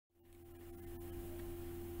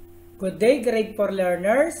Good day grade 4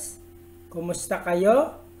 learners! Kumusta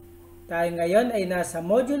kayo? Tayo ngayon ay nasa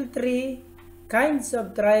Module 3, Kinds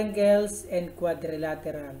of Triangles and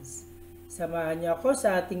Quadrilaterals. Samahan niyo ako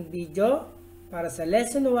sa ating video para sa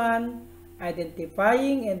Lesson 1,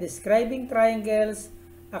 Identifying and Describing Triangles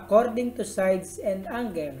according to Sides and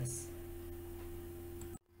Angles.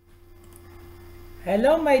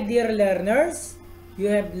 Hello my dear learners! You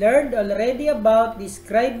have learned already about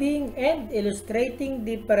describing and illustrating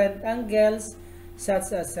different angles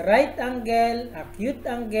such as right angle, acute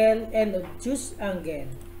angle, and obtuse angle.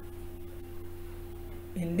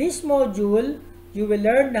 In this module, you will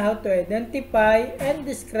learn how to identify and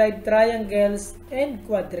describe triangles and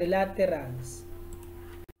quadrilaterals.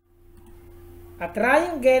 A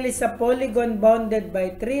triangle is a polygon bounded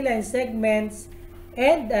by 3 line segments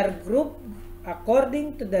and are grouped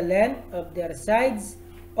according to the length of their sides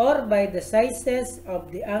or by the sizes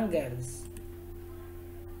of the angles.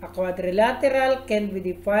 A quadrilateral can be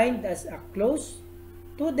defined as a closed,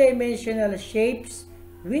 two-dimensional shapes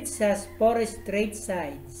which has 4 straight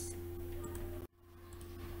sides.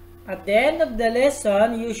 At the end of the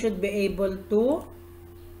lesson, you should be able to,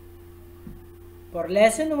 for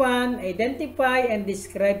Lesson 1, identify and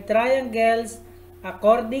describe triangles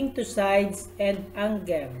according to sides and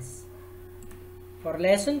angles. For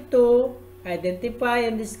Lesson 2, identify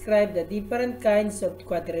and describe the different kinds of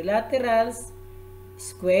quadrilaterals,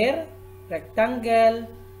 square, rectangle,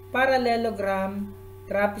 parallelogram,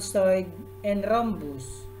 trapezoid, and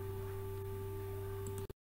rhombus.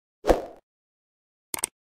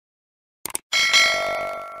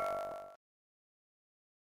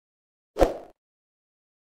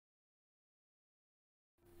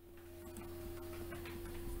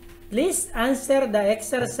 Please answer the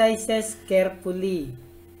exercises carefully.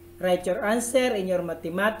 Write your answer in your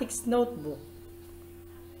mathematics notebook.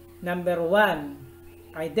 Number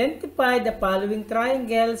 1. Identify the following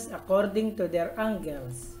triangles according to their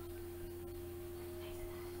angles.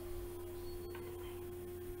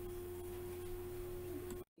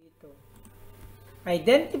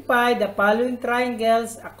 Identify the following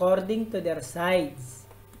triangles according to their sides.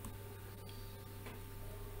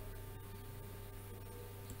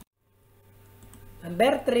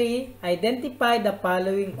 Number 3, identify the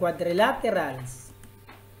following quadrilaterals.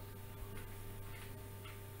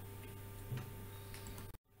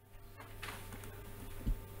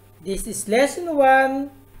 This is Lesson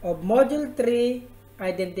 1 of Module 3,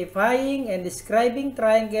 Identifying and Describing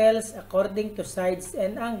Triangles according to Sides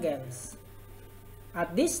and Angles.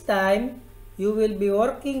 At this time, you will be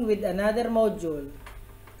working with another module.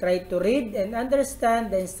 Try to read and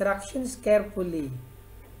understand the instructions carefully.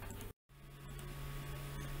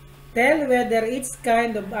 Tell whether each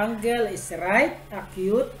kind of angle is right,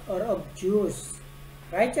 acute, or obtuse.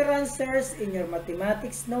 Write your answers in your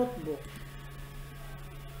mathematics notebook.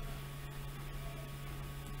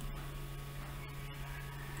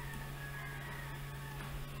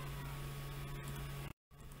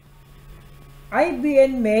 Ivy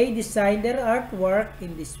and May designed their artwork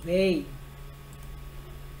in this way.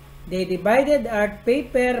 They divided art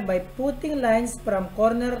paper by putting lines from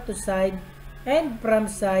corner to side and from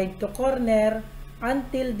side to corner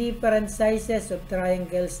until different sizes of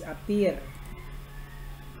triangles appear.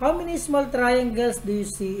 How many small triangles do you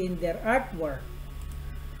see in their artwork?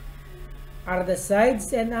 Are the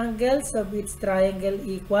sides and angles of each triangle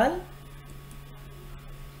equal?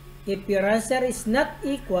 If your answer is not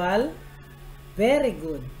equal, very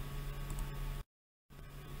good.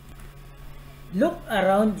 Look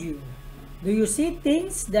around you. Do you see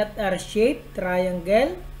things that are shaped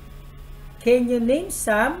triangle? Can you name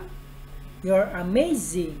some? You're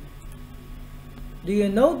amazing. Do you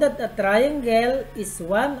know that a triangle is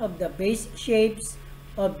one of the basic shapes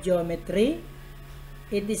of geometry?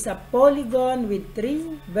 It is a polygon with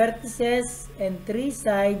 3 vertices and 3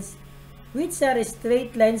 sides which are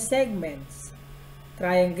straight line segments.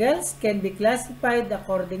 Triangles can be classified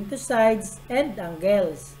according to sides and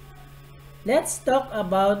angles. Let's talk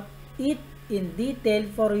about it in detail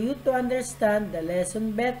for you to understand the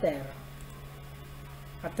lesson better.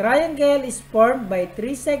 A triangle is formed by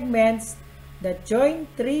 3 segments that join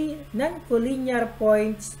 3 non-collinear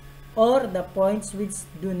points or the points which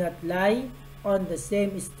do not lie on the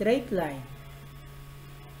same straight line.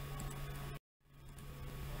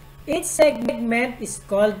 Each segment is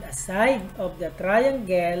called a side of the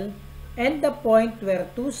triangle and the point where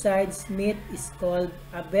 2 sides meet is called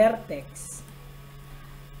a vertex.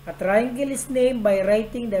 A triangle is named by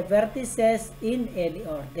writing the vertices in any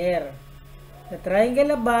order. The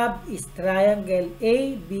triangle above is triangle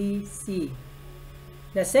ABC.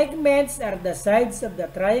 The segments are the sides of the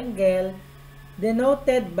triangle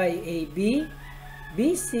denoted by AB,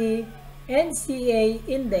 BC, and CA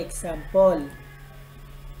in the example.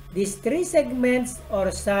 These three segments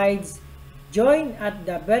or sides join at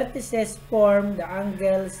the vertices form the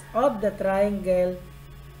angles of the triangle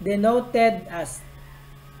denoted as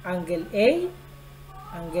angle A,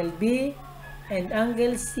 angle B, and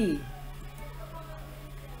angle C.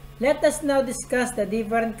 Let us now discuss the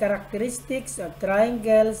different characteristics of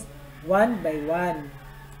triangles one by one.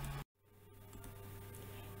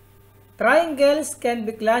 Triangles can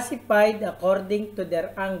be classified according to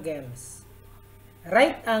their angles.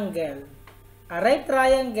 Right angle. A right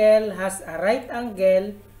triangle has a right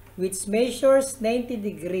angle which measures 90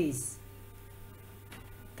 degrees.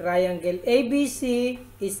 Triangle ABC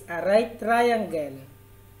is a right triangle.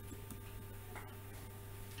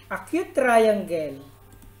 Acute triangle.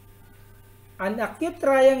 An acute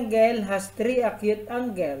triangle has three acute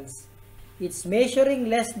angles, each measuring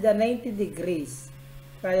less than 90 degrees.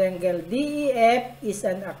 Triangle DEF is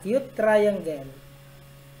an acute triangle.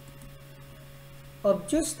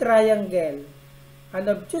 Obtuse triangle. An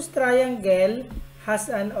obtuse triangle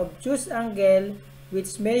has an obtuse angle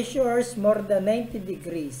which measures more than 90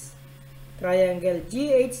 degrees. Triangle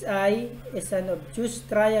GHI is an obtuse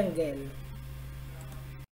triangle.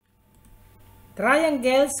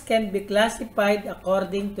 Triangles can be classified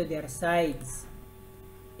according to their sides.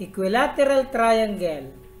 Equilateral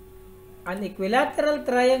triangle. An equilateral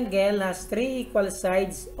triangle has three equal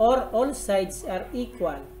sides or all sides are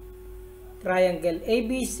equal. Triangle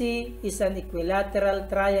ABC is an equilateral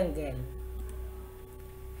triangle.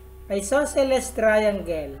 Isosceles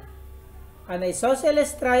triangle. An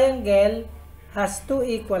isosceles triangle has two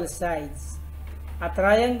equal sides. A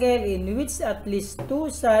triangle in which at least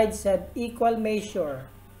two sides have equal measure.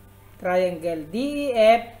 Triangle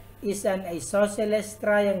DEF is an isosceles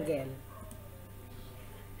triangle.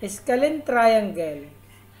 Scalene triangle.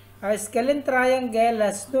 A scalene triangle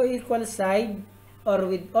has no equal side or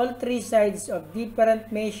with all three sides of different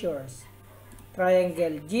measures.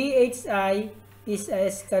 Triangle GHI is a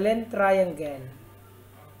scalene triangle.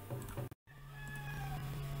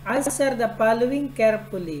 Answer the following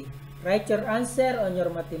carefully. Write your answer on your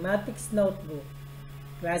mathematics notebook.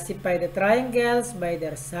 Classify the triangles by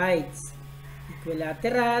their sides.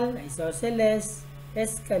 Equilateral, isosceles,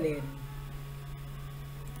 scalene.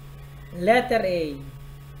 Letter A.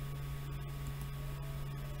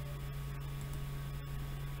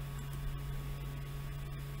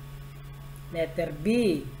 Letter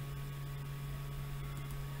B.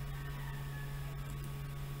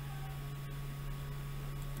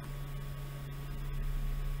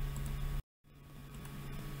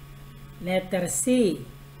 Letter C.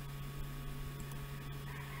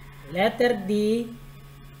 Letter D.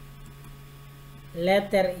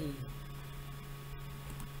 Letter E.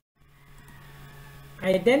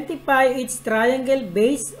 Identify each triangle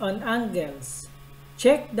based on angles.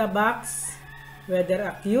 Check the box whether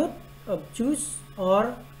acute, obtuse,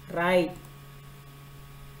 or right.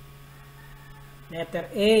 Letter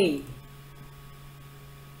A.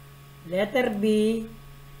 Letter B.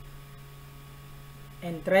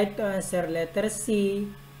 And try to answer letter C,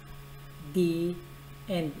 D,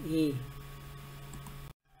 and E.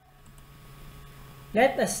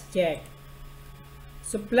 Let us check.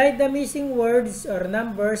 Supply the missing words or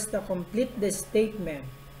numbers to complete the statement.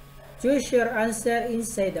 Choose your answer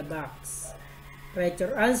inside the box. Write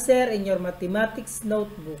your answer in your mathematics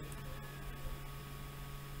notebook.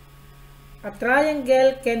 A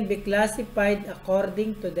triangle can be classified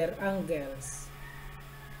according to their angles.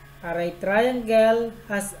 A right triangle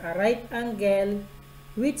has a right angle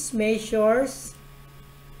which measures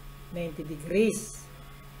 90 degrees.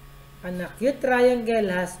 An acute triangle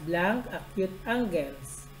has blank acute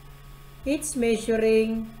angles, each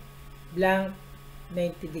measuring blank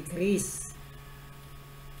 90 degrees.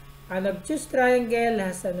 An obtuse triangle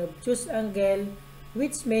has an obtuse angle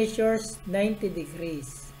which measures 90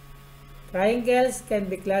 degrees. Triangles can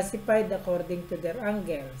be classified according to their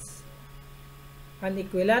angles. An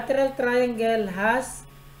equilateral triangle has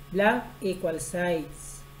blank equal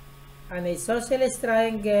sides. An isosceles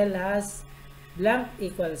triangle has blank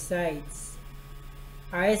equal sides.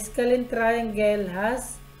 A scalene triangle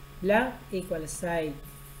has blank equal sides.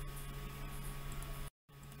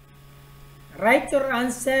 Write your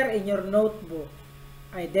answer in your notebook.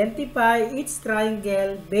 Identify each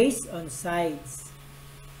triangle based on sides.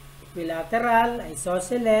 Equilateral,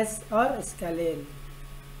 isosceles, or scalene.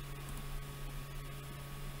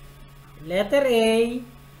 Letter A,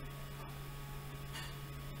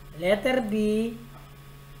 letter B,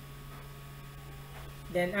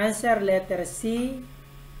 then answer letter C,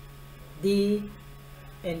 D,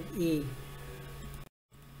 and E.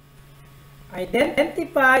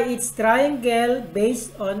 Identify each triangle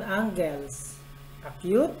based on angles.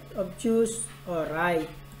 Acute, obtuse, or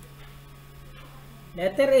right.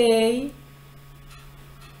 Letter A,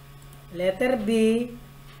 letter B.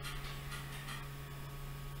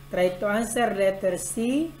 Try to answer letter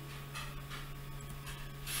C,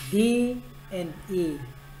 D, and E.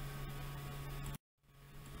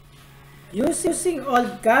 Using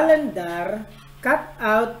old calendar, cut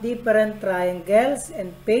out different triangles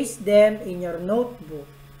and paste them in your notebook.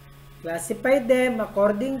 Classify them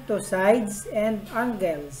according to sides and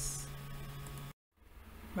angles.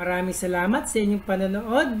 Maraming salamat sa inyong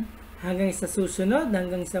panonood. Hanggang sa susunod,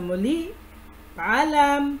 hanggang sa muli.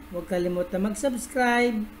 Paalam! Huwag kalimutan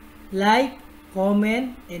mag-subscribe, like,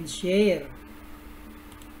 comment, and share.